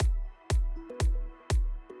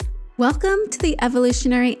Welcome to the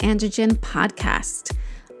Evolutionary Androgen Podcast.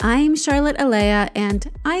 I'm Charlotte Alea, and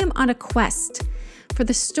I am on a quest for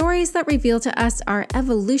the stories that reveal to us our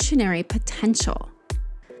evolutionary potential.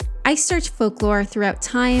 I search folklore throughout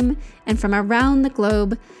time and from around the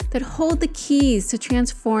globe that hold the keys to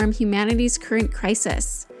transform humanity's current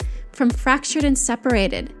crisis, from fractured and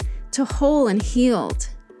separated to whole and healed.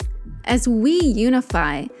 As we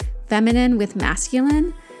unify feminine with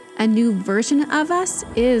masculine, a new version of us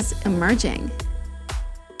is emerging.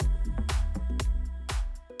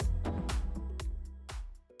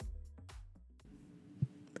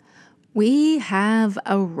 We have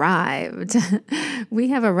arrived. We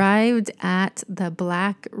have arrived at the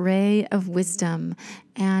Black Ray of Wisdom,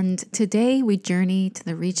 and today we journey to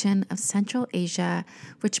the region of Central Asia,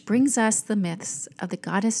 which brings us the myths of the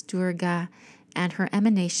goddess Durga and her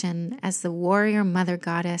emanation as the warrior mother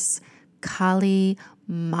goddess Kali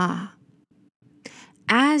Ma.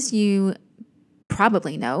 As you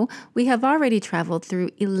probably know, we have already traveled through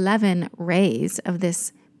 11 rays of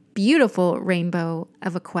this beautiful rainbow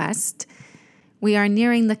of a quest. We are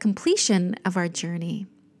nearing the completion of our journey.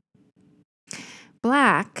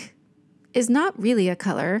 Black is not really a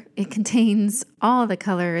color. It contains all the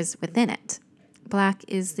colors within it. Black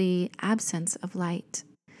is the absence of light.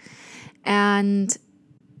 And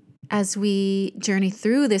as we journey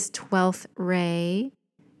through this 12th ray,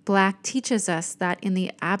 Black teaches us that in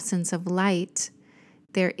the absence of light,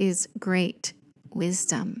 there is great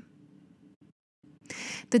wisdom.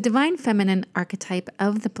 The divine feminine archetype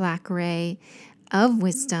of the Black Ray of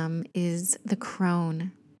wisdom is the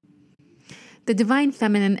crone. The divine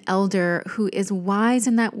feminine elder who is wise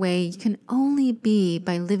in that way you can only be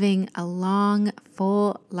by living a long,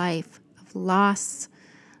 full life of loss,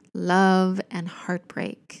 love, and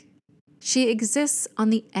heartbreak. She exists on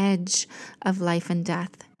the edge of life and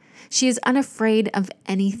death. She is unafraid of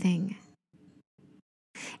anything.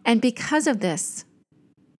 And because of this,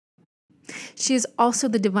 she is also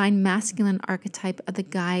the divine masculine archetype of the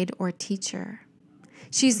guide or teacher.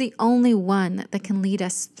 She's the only one that can lead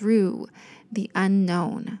us through the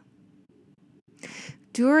unknown.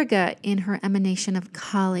 Durga, in her emanation of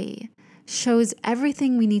Kali, shows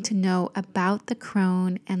everything we need to know about the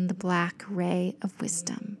crone and the Black Ray of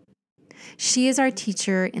wisdom. She is our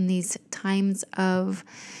teacher in these times of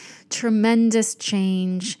tremendous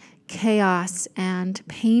change, chaos, and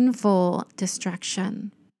painful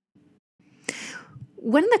destruction.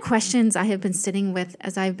 One of the questions I have been sitting with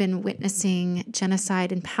as I've been witnessing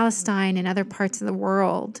genocide in Palestine and other parts of the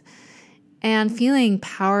world and feeling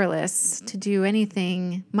powerless to do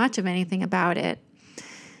anything, much of anything about it,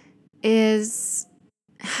 is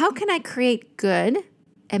how can I create good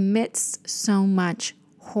amidst so much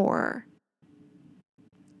horror?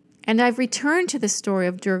 And I've returned to the story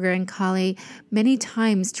of Durga and Kali many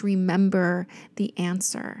times to remember the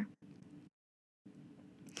answer.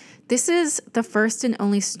 This is the first and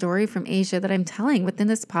only story from Asia that I'm telling within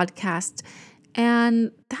this podcast.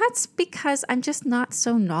 And that's because I'm just not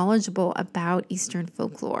so knowledgeable about Eastern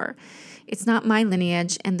folklore. It's not my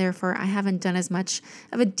lineage, and therefore I haven't done as much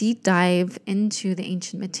of a deep dive into the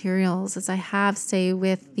ancient materials as I have, say,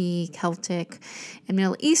 with the Celtic and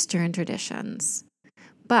Middle Eastern traditions.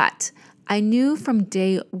 But I knew from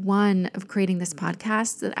day one of creating this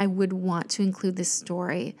podcast that I would want to include this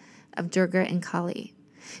story of Durga and Kali,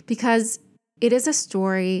 because it is a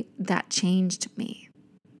story that changed me.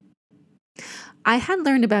 I had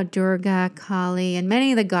learned about Durga, Kali, and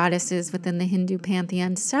many of the goddesses within the Hindu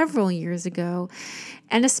pantheon several years ago,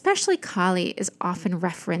 and especially Kali is often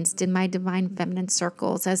referenced in my divine feminine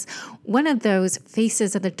circles as one of those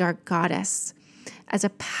faces of the dark goddess, as a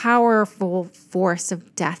powerful force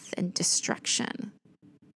of death and destruction.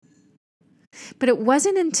 But it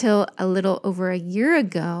wasn't until a little over a year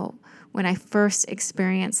ago when I first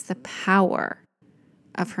experienced the power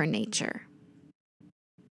of her nature.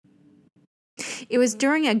 It was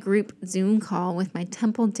during a group Zoom call with my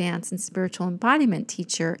temple dance and spiritual embodiment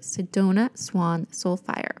teacher, Sedona Swan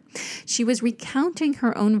Soulfire. She was recounting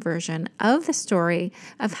her own version of the story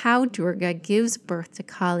of how Durga gives birth to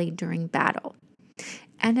Kali during battle.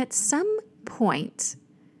 And at some point,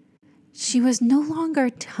 she was no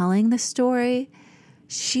longer telling the story,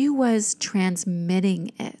 she was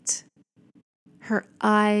transmitting it. Her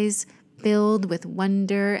eyes filled with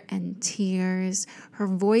wonder and tears. Her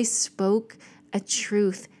voice spoke a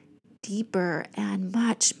truth deeper and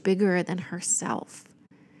much bigger than herself.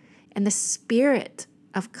 And the spirit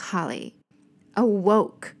of Kali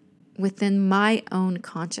awoke within my own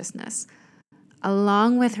consciousness,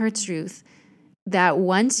 along with her truth that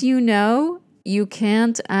once you know, you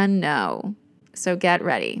can't unknow. So get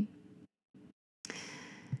ready.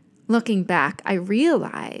 Looking back, I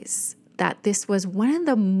realize that this was one of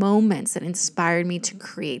the moments that inspired me to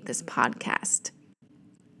create this podcast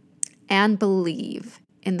and believe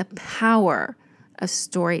in the power of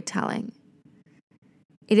storytelling.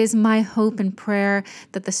 It is my hope and prayer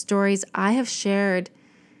that the stories I have shared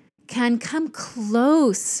can come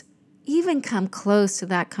close, even come close to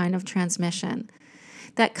that kind of transmission,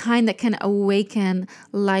 that kind that can awaken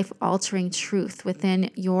life-altering truth within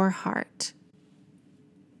your heart.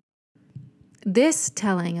 This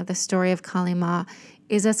telling of the story of Kali Ma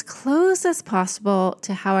is as close as possible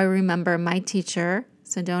to how I remember my teacher,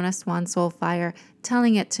 Sedona Swan Soulfire,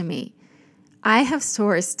 telling it to me. I have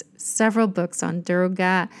sourced several books on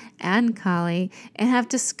Durga and Kali and have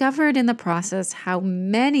discovered in the process how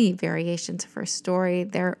many variations of her story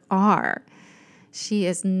there are. She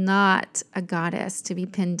is not a goddess to be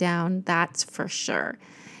pinned down, that's for sure.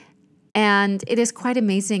 And it is quite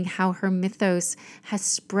amazing how her mythos has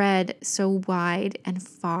spread so wide and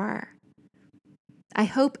far. I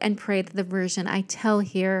hope and pray that the version I tell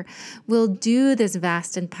here will do this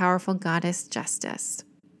vast and powerful goddess justice.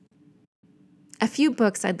 A few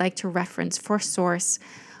books I'd like to reference for source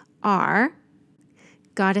are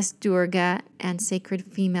Goddess Durga and Sacred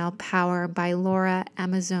Female Power by Laura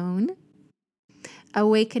Amazon,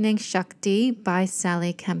 Awakening Shakti by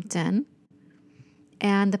Sally Kempton,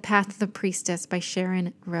 and The Path of the Priestess by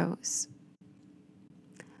Sharon Rose.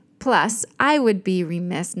 Plus, I would be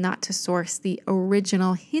remiss not to source the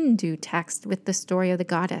original Hindu text with the story of the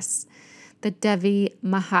goddess, the Devi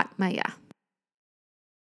Mahatmya.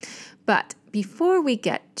 But before we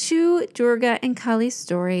get to Durga and Kali's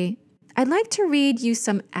story, I'd like to read you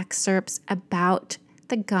some excerpts about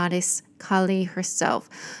the goddess Kali herself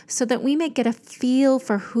so that we may get a feel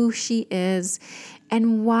for who she is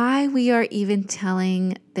and why we are even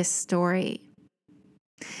telling this story.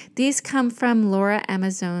 These come from Laura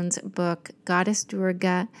Amazon's book, Goddess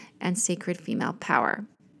Durga and Sacred Female Power.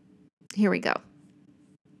 Here we go.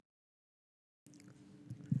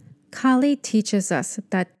 Kali teaches us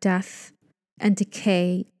that death and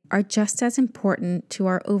decay are just as important to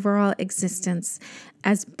our overall existence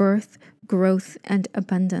as birth, growth, and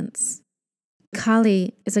abundance.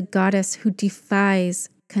 Kali is a goddess who defies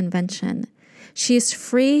convention. She is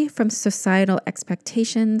free from societal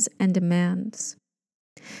expectations and demands.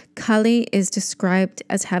 Kali is described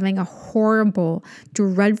as having a horrible,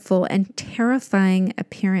 dreadful, and terrifying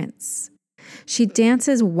appearance. She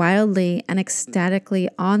dances wildly and ecstatically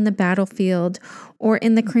on the battlefield or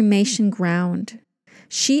in the cremation ground.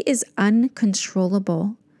 She is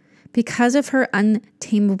uncontrollable. Because of her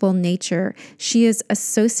untamable nature, she is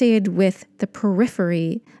associated with the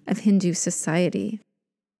periphery of Hindu society.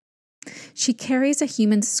 She carries a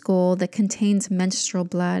human skull that contains menstrual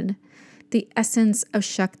blood, the essence of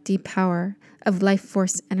Shakti power, of life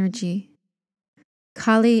force energy.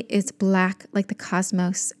 Kali is black like the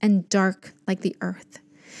cosmos and dark like the earth.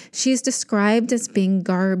 She is described as being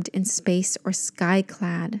garbed in space or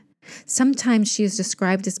sky-clad. Sometimes she is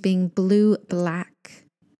described as being blue-black.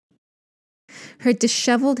 Her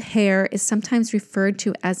disheveled hair is sometimes referred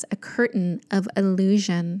to as a curtain of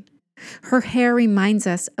illusion. Her hair reminds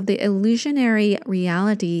us of the illusionary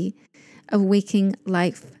reality of waking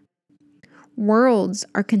life. Worlds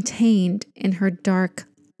are contained in her dark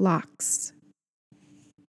locks.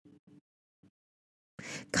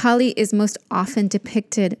 Kali is most often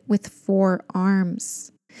depicted with 4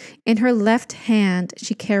 arms. In her left hand,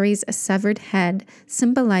 she carries a severed head,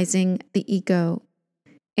 symbolizing the ego.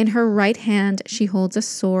 In her right hand, she holds a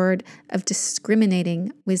sword of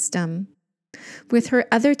discriminating wisdom. With her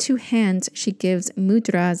other 2 hands, she gives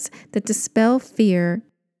mudras that dispel fear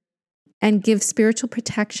and give spiritual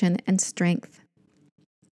protection and strength.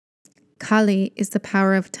 Kali is the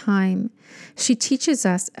power of time. She teaches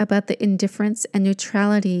us about the indifference and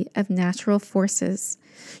neutrality of natural forces.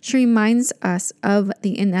 She reminds us of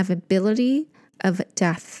the inevitability of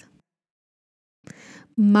death.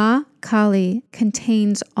 Ma Kali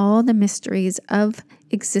contains all the mysteries of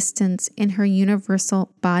existence in her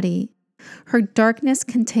universal body. Her darkness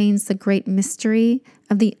contains the great mystery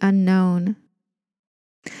of the unknown.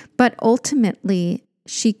 But ultimately,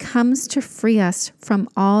 she comes to free us from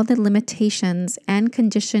all the limitations and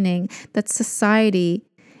conditioning that society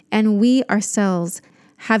and we ourselves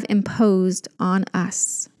have imposed on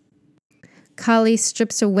us. Kali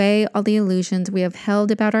strips away all the illusions we have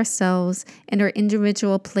held about ourselves and our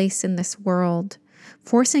individual place in this world,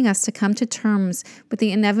 forcing us to come to terms with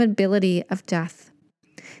the inevitability of death.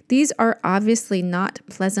 These are obviously not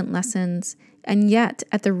pleasant lessons, and yet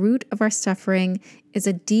at the root of our suffering is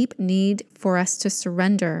a deep need for us to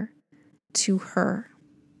surrender to her.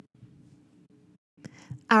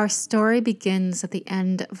 Our story begins at the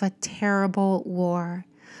end of a terrible war,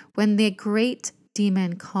 when the great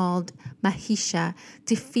demon called Mahisha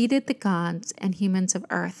defeated the gods and humans of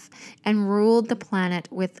Earth and ruled the planet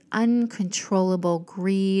with uncontrollable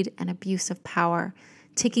greed and abuse of power,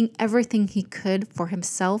 taking everything he could for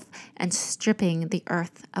himself and stripping the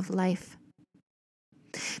Earth of life.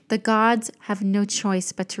 The gods have no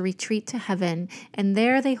choice but to retreat to heaven, and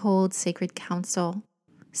there they hold sacred council.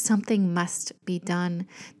 Something must be done.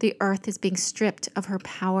 The earth is being stripped of her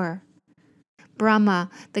power. Brahma,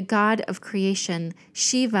 the god of creation,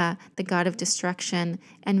 Shiva, the god of destruction,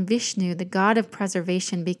 and Vishnu, the god of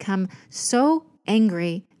preservation, become so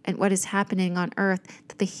angry at what is happening on earth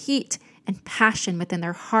that the heat and passion within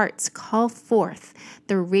their hearts call forth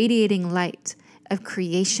the radiating light of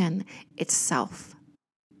creation itself.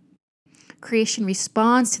 Creation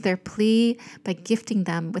responds to their plea by gifting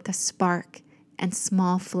them with a spark and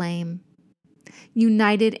small flame.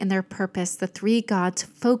 United in their purpose, the three gods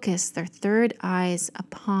focus their third eyes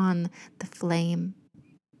upon the flame.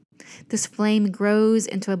 This flame grows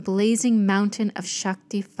into a blazing mountain of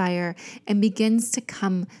Shakti fire and begins to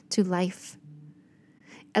come to life.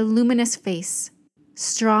 A luminous face,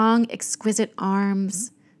 strong, exquisite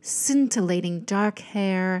arms, scintillating dark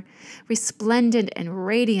hair, resplendent and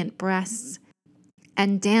radiant breasts,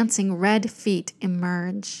 and dancing red feet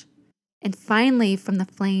emerge. And finally, from the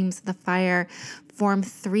flames of the fire, form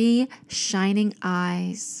three shining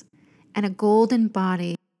eyes and a golden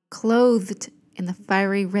body clothed in the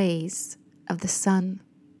fiery rays of the sun.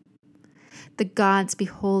 The gods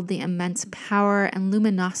behold the immense power and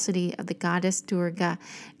luminosity of the goddess Durga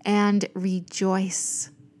and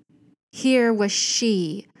rejoice. Here was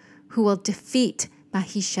she who will defeat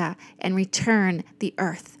Mahisha and return the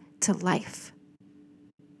earth to life.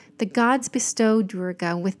 The gods bestow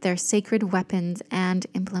Durga with their sacred weapons and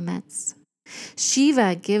implements.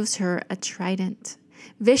 Shiva gives her a trident,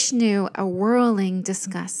 Vishnu a whirling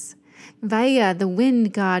discus. Vaya, the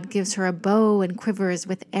wind god, gives her a bow and quivers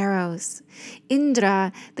with arrows.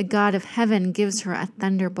 Indra, the god of heaven, gives her a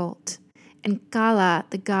thunderbolt. And Kala,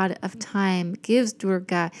 the god of time, gives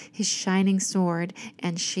Durga his shining sword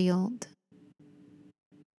and shield.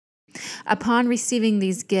 Upon receiving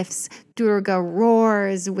these gifts, Durga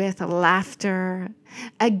roars with laughter.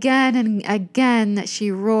 Again and again she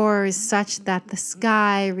roars such that the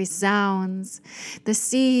sky resounds, the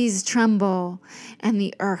seas tremble, and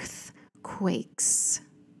the earth quakes.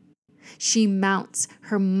 She mounts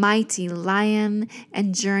her mighty lion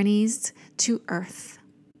and journeys to earth.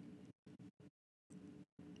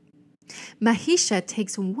 Mahisha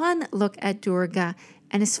takes one look at Durga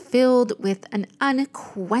and is filled with an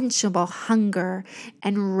unquenchable hunger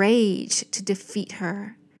and rage to defeat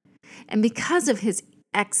her. And because of his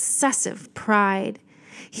excessive pride,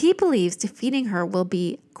 he believes defeating her will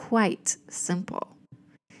be quite simple.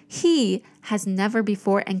 He has never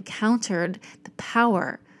before encountered the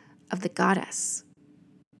power of the goddess.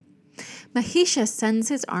 Mahisha sends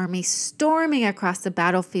his army storming across the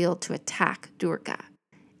battlefield to attack Durga.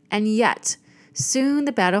 And yet, soon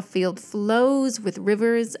the battlefield flows with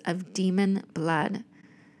rivers of demon blood.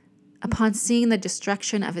 Upon seeing the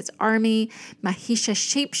destruction of his army, Mahisha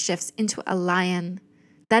shapeshifts into a lion,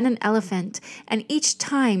 then an elephant, and each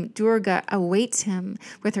time Durga awaits him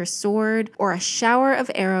with her sword or a shower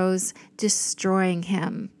of arrows, destroying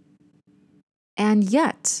him. And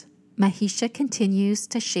yet, Mahisha continues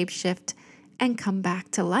to shapeshift and come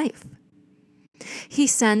back to life. He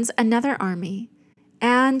sends another army,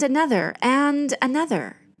 and another, and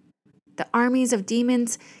another. The armies of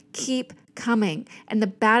demons keep coming, and the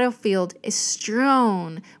battlefield is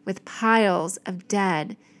strewn with piles of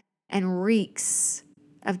dead and reeks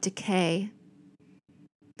of decay.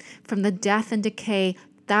 From the death and decay,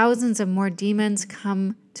 thousands of more demons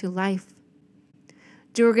come to life.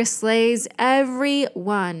 Durga slays every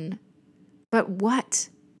one. But what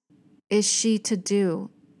is she to do?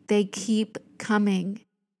 They keep coming,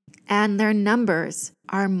 and their numbers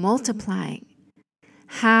are multiplying.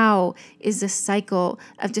 How is the cycle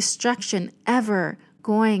of destruction ever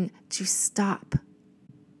going to stop?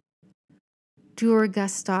 Durga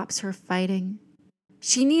stops her fighting.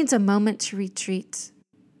 She needs a moment to retreat.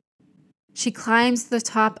 She climbs to the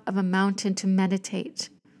top of a mountain to meditate.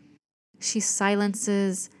 She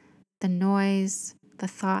silences the noise, the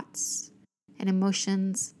thoughts, and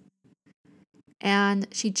emotions, and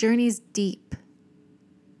she journeys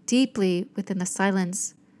deeply within the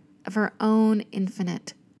silence of her own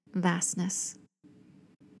infinite vastness.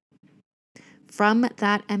 From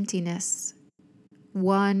that emptiness,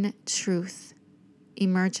 one truth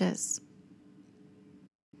emerges.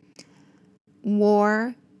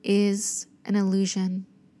 War is an illusion.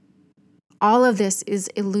 All of this is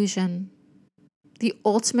illusion. The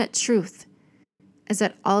ultimate truth is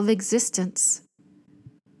that all of existence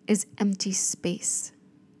is empty space.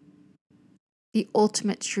 The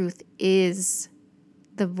ultimate truth is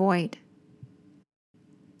the void.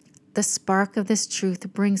 The spark of this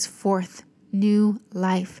truth brings forth new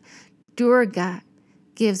life. Durga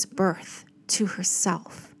gives birth to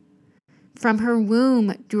herself. From her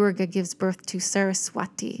womb, Durga gives birth to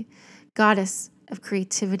Saraswati, goddess of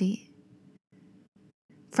creativity.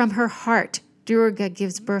 From her heart, Durga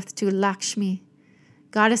gives birth to Lakshmi,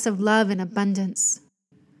 goddess of love and abundance.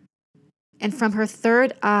 And from her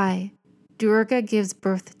third eye, Durga gives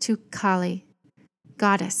birth to Kali,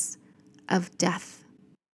 goddess of death.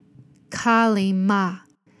 Kali Ma,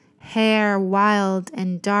 hair wild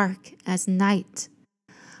and dark as night,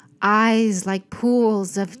 eyes like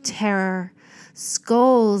pools of terror,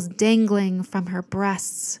 skulls dangling from her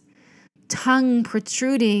breasts, tongue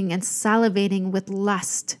protruding and salivating with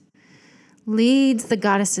lust, leads the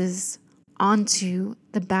goddesses onto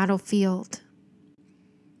the battlefield.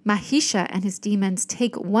 Mahisha and his demons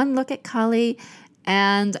take one look at Kali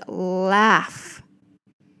and laugh.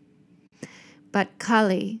 But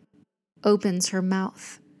Kali opens her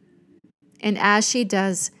mouth, and as she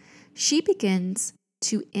does, she begins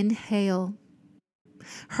to inhale.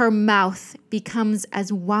 Her mouth becomes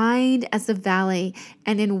as wide as the valley,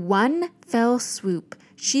 and in one fell swoop,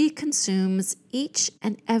 she consumes each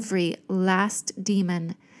and every last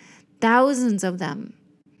demon, thousands of them,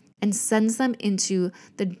 and sends them into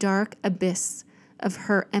the dark abyss of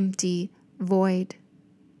her empty void.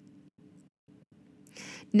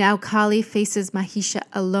 Now Kali faces Mahisha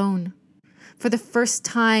alone. For the first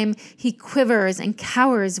time, he quivers and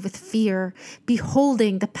cowers with fear,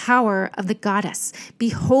 beholding the power of the goddess,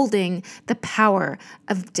 beholding the power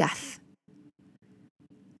of death.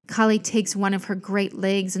 Kali takes one of her great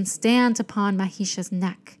legs and stands upon Mahisha's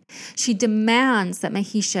neck. She demands that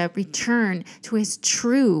Mahisha return to his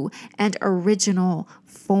true and original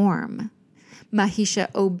form.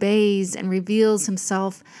 Mahisha obeys and reveals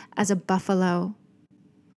himself as a buffalo.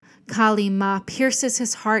 Kali Ma pierces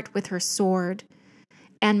his heart with her sword,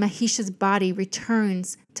 and Mahisha's body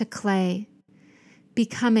returns to clay,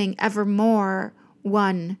 becoming evermore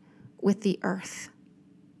one with the earth.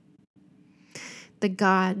 The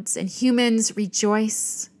gods and humans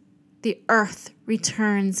rejoice. The earth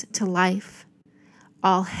returns to life.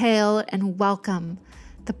 All hail and welcome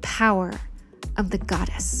the power of the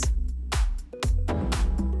goddess.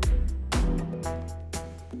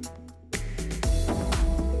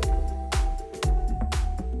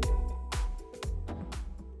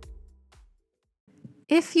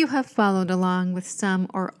 If you have followed along with some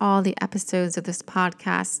or all the episodes of this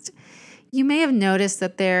podcast, you may have noticed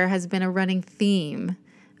that there has been a running theme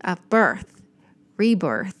of birth,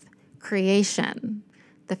 rebirth, creation.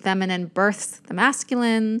 The feminine births the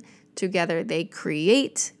masculine. Together they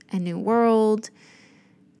create a new world.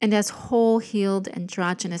 And as whole, healed,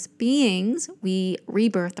 androgynous beings, we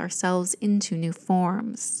rebirth ourselves into new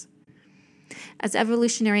forms. As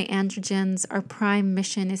evolutionary androgens, our prime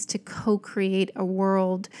mission is to co-create a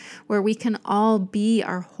world where we can all be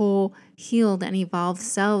our whole, healed, and evolved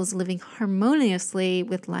selves living harmoniously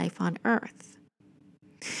with life on Earth.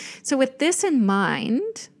 So with this in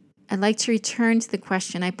mind, I'd like to return to the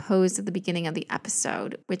question I posed at the beginning of the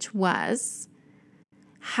episode, which was,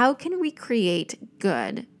 how can we create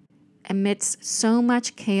good amidst so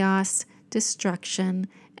much chaos, destruction,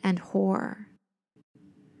 and horror?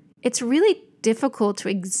 It's really difficult to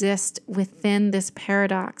exist within this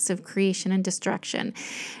paradox of creation and destruction.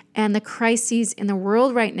 And the crises in the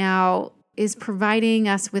world right now is providing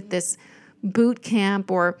us with this boot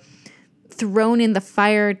camp or thrown in the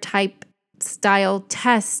fire type style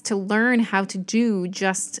test to learn how to do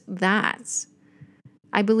just that.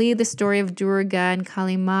 I believe the story of Durga and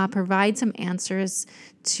Kali Ma provides some answers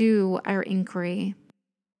to our inquiry.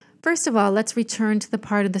 First of all, let's return to the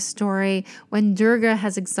part of the story when Durga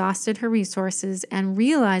has exhausted her resources and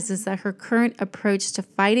realizes that her current approach to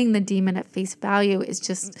fighting the demon at face value is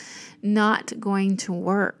just not going to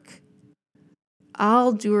work.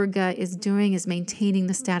 All Durga is doing is maintaining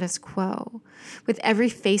the status quo. With every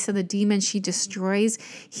face of the demon she destroys,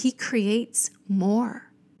 he creates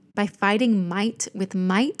more. By fighting might with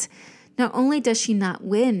might, not only does she not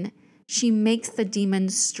win, she makes the demon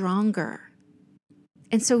stronger.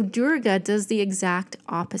 And so Durga does the exact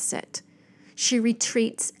opposite. She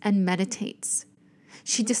retreats and meditates.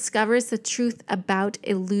 She discovers the truth about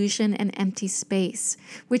illusion and empty space,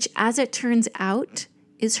 which, as it turns out,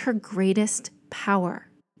 is her greatest power.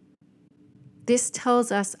 This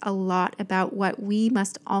tells us a lot about what we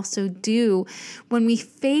must also do when we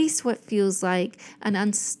face what feels like an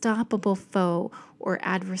unstoppable foe or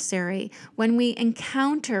adversary, when we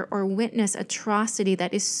encounter or witness atrocity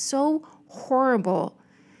that is so horrible,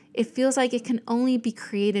 it feels like it can only be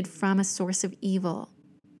created from a source of evil.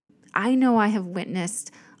 I know I have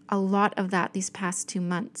witnessed a lot of that these past 2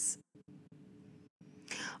 months.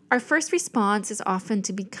 Our first response is often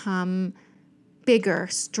to become bigger,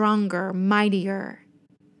 stronger, mightier.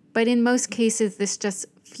 But in most cases, this just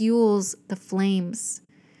fuels the flames.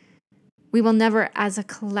 We will never, as a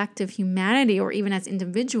collective humanity or even as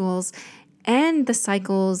individuals, end the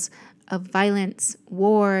cycles of violence,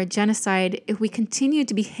 war, genocide if we continue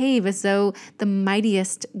to behave as though the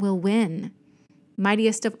mightiest will win.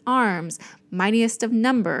 Mightiest of arms, mightiest of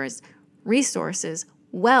numbers, resources,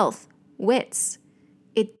 wealth, wits.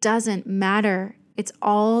 It doesn't matter. It's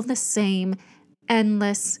all the same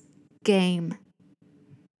endless game.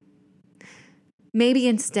 Maybe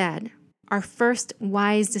instead, our first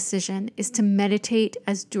wise decision is to meditate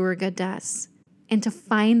as Durga does and to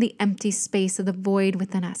find the empty space of the void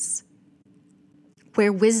within us,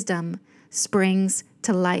 where wisdom springs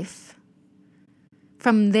to life.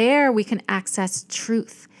 From there, we can access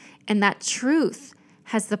truth, and that truth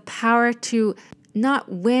has the power to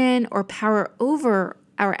not win or power over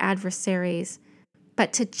our adversaries,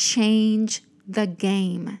 but to change the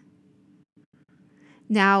game.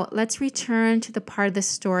 Now, let's return to the part of the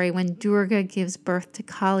story when Durga gives birth to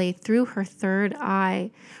Kali through her third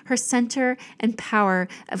eye, her center and power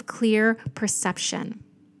of clear perception.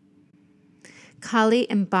 Kali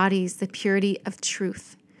embodies the purity of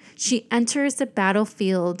truth. She enters the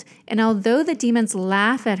battlefield, and although the demons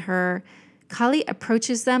laugh at her, Kali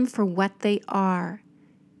approaches them for what they are: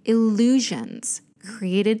 illusions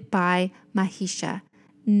created by Mahisha,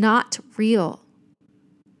 not real.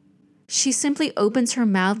 She simply opens her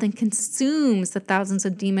mouth and consumes the thousands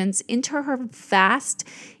of demons into her vast,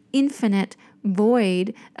 infinite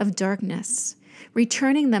void of darkness,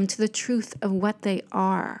 returning them to the truth of what they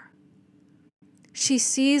are. She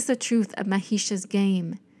sees the truth of Mahisha's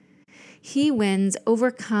game. He wins,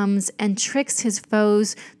 overcomes, and tricks his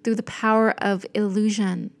foes through the power of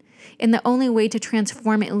illusion. And the only way to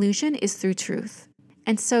transform illusion is through truth.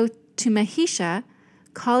 And so to Mahisha,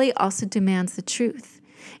 Kali also demands the truth.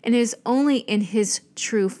 And it is only in his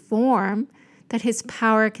true form that his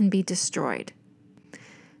power can be destroyed.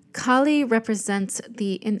 Kali represents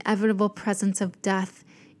the inevitable presence of death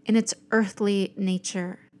in its earthly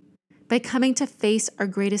nature. By coming to face our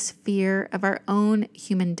greatest fear of our own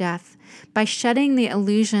human death, by shedding the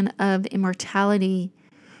illusion of immortality,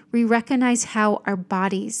 we recognize how our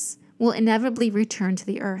bodies will inevitably return to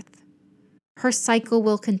the earth. Her cycle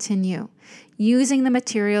will continue, using the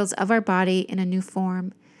materials of our body in a new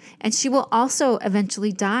form, and she will also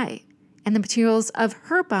eventually die, and the materials of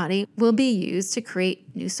her body will be used to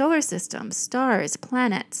create new solar systems, stars,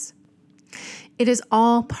 planets. It is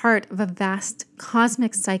all part of a vast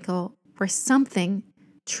cosmic cycle where something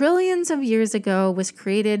trillions of years ago was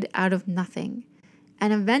created out of nothing,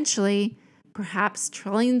 and eventually, perhaps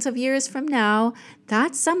trillions of years from now,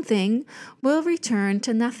 that something will return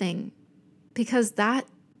to nothing, because that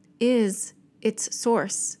is its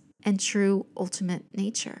source and true ultimate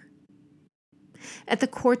nature. At the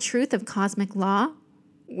core truth of cosmic law,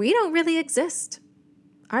 we don't really exist.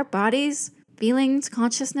 Our bodies, feelings,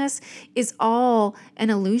 consciousness is all an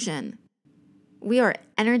illusion. We are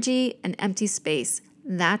energy and empty space.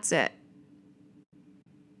 That's it.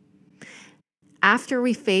 After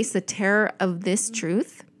we face the terror of this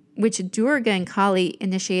truth, which Durga and Kali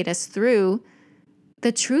initiate us through,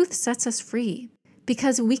 the truth sets us free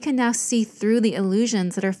because we can now see through the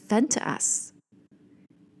illusions that are fed to us.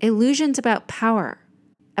 Illusions about power,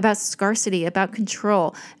 about scarcity, about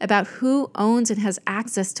control, about who owns and has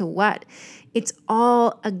access to what. It's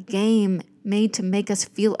all a game made to make us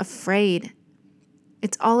feel afraid.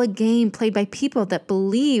 It's all a game played by people that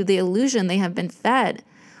believe the illusion they have been fed.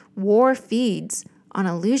 War feeds on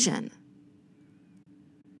illusion.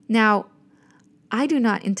 Now, I do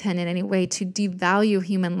not intend in any way to devalue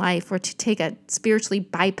human life or to take a spiritually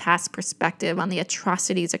bypassed perspective on the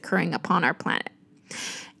atrocities occurring upon our planet.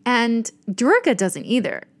 And Durga doesn't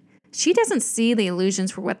either. She doesn't see the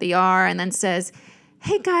illusions for what they are and then says,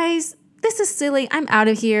 hey guys, this is silly. I'm out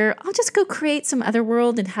of here. I'll just go create some other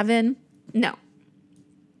world in heaven. No.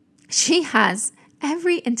 She has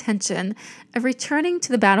every intention of returning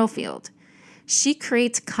to the battlefield. She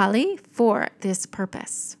creates Kali for this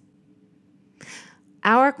purpose.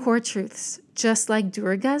 Our core truths, just like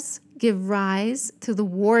Durga's, give rise to the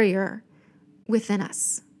warrior within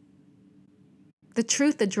us. The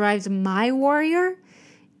truth that drives my warrior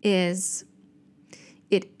is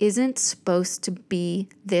it isn't supposed to be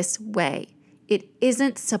this way. It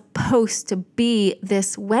isn't supposed to be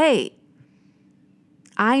this way.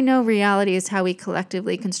 I know reality is how we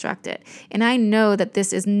collectively construct it, and I know that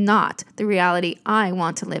this is not the reality I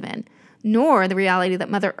want to live in, nor the reality that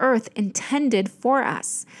Mother Earth intended for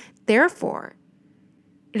us. Therefore,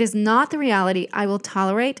 it is not the reality I will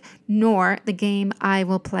tolerate, nor the game I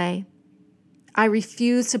will play. I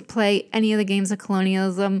refuse to play any of the games of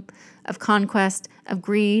colonialism, of conquest, of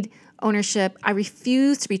greed, ownership. I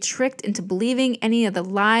refuse to be tricked into believing any of the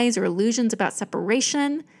lies or illusions about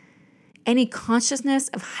separation, any consciousness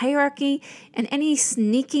of hierarchy, and any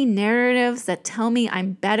sneaky narratives that tell me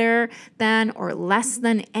I'm better than or less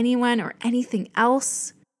than anyone or anything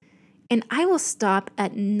else. And I will stop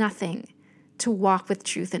at nothing to walk with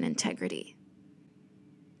truth and integrity.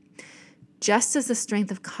 Just as the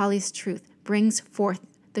strength of Kali's truth brings forth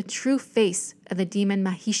the true face of the demon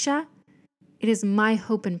Mahisha, it is my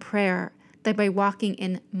hope and prayer that by walking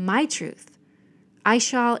in my truth, I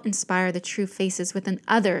shall inspire the true faces within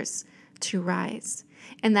others to rise,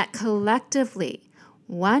 and that collectively,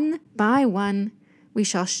 one by one, we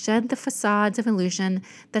shall shed the facades of illusion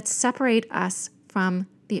that separate us from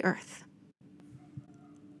the earth.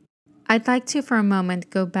 I'd like to, for a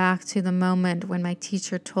moment, go back to the moment when my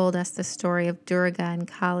teacher told us the story of Durga and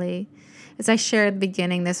Kali. As I shared at the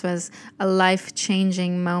beginning, this was a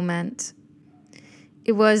life-changing moment.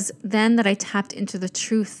 It was then that I tapped into the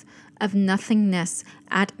truth of nothingness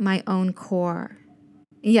at my own core.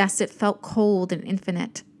 Yes, it felt cold and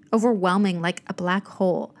infinite, overwhelming like a black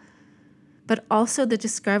hole. But also the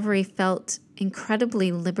discovery felt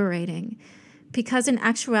incredibly liberating, because in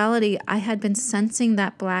actuality, I had been sensing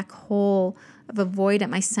that black hole of a void at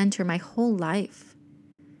my center my whole life.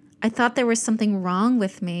 I thought there was something wrong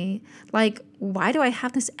with me, like, why do I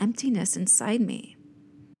have this emptiness inside me?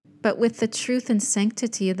 But with the truth and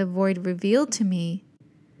sanctity of the void revealed to me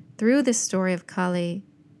through this story of Kali,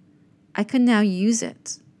 I could now use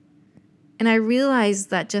it. And I realized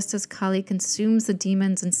that just as Kali consumes the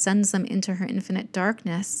demons and sends them into her infinite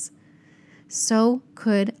darkness, so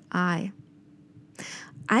could I.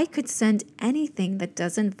 I could send anything that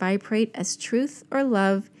doesn't vibrate as truth or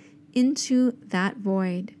love into that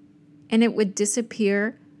void, and it would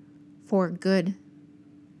disappear for good.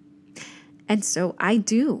 And so I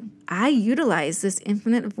do. I utilize this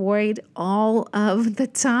infinite void all of the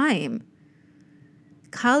time.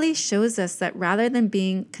 Kali shows us that rather than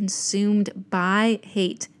being consumed by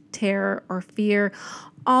hate, terror, or fear,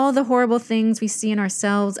 all the horrible things we see in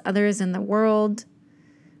ourselves, others, in the world,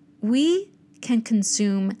 we can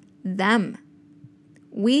consume them.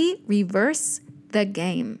 We reverse the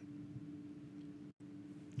game.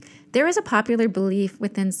 There is a popular belief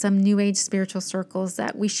within some New Age spiritual circles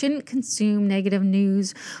that we shouldn't consume negative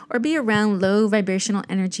news or be around low vibrational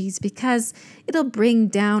energies because it'll bring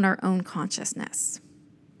down our own consciousness.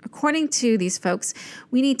 According to these folks,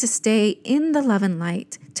 we need to stay in the love and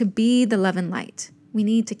light to be the love and light. We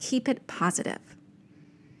need to keep it positive.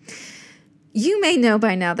 You may know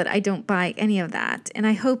by now that I don't buy any of that, and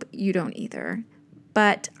I hope you don't either.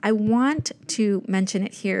 But I want to mention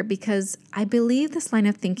it here because I believe this line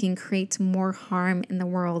of thinking creates more harm in the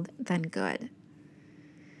world than good.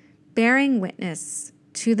 Bearing witness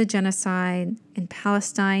to the genocide in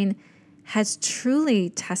Palestine has truly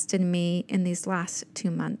tested me in these last 2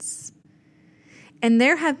 months. And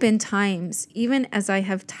there have been times, even as I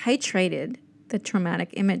have titrated the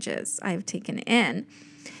traumatic images I have taken in,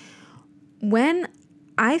 when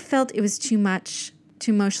I felt it was too much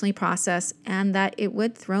to emotionally process and that it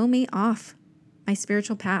would throw me off my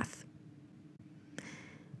spiritual path.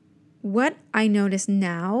 What I notice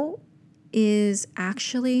now is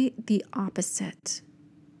actually the opposite.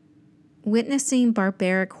 Witnessing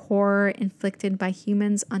barbaric horror inflicted by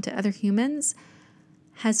humans onto other humans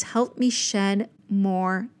has helped me shed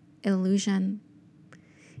more illusion.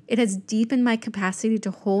 It has deepened my capacity to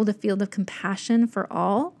hold a field of compassion for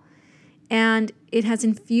all, and it has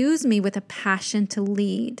infused me with a passion to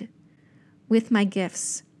lead with my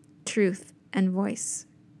gifts, truth, and voice.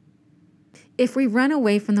 If we run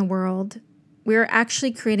away from the world, we are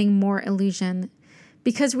actually creating more illusion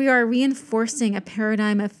because we are reinforcing a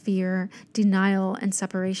paradigm of fear, denial, and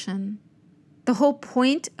separation. The whole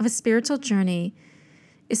point of a spiritual journey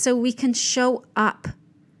is so we can show up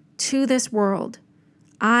to this world,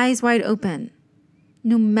 eyes wide open,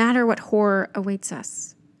 no matter what horror awaits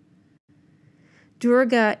us.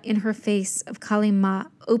 Durga, in her face of Kali Ma,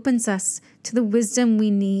 opens us to the wisdom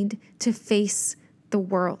we need to face the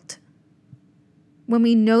world. When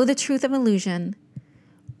we know the truth of illusion,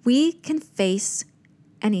 We can face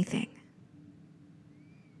anything.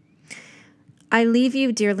 I leave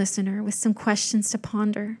you, dear listener, with some questions to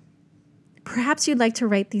ponder. Perhaps you'd like to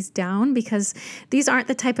write these down because these aren't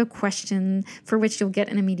the type of question for which you'll get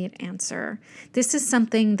an immediate answer. This is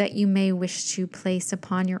something that you may wish to place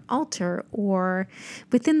upon your altar or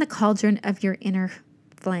within the cauldron of your inner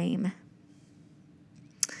flame.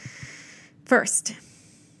 First,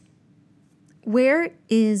 where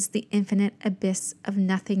is the infinite abyss of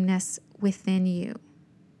nothingness within you?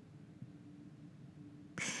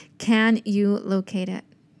 Can you locate it?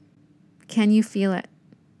 Can you feel it?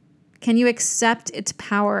 Can you accept its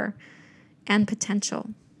power and potential?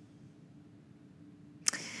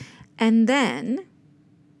 And then,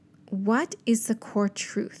 what is the core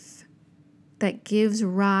truth that gives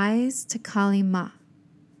rise to Kali Ma,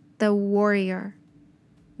 the warrior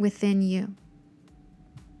within you?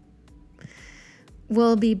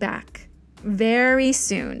 We'll be back very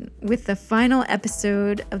soon with the final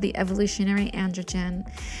episode of the Evolutionary Androgen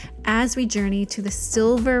as we journey to the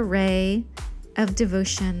silver ray of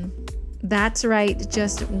devotion. That's right,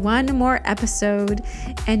 just one more episode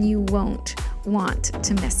and you won't want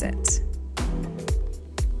to miss it.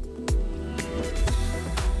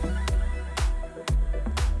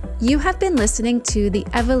 You have been listening to the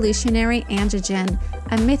Evolutionary Androgen,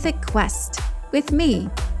 a mythic quest with me,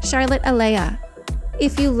 Charlotte Alea.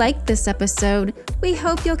 If you liked this episode, we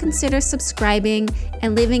hope you'll consider subscribing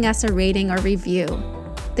and leaving us a rating or review.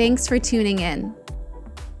 Thanks for tuning in.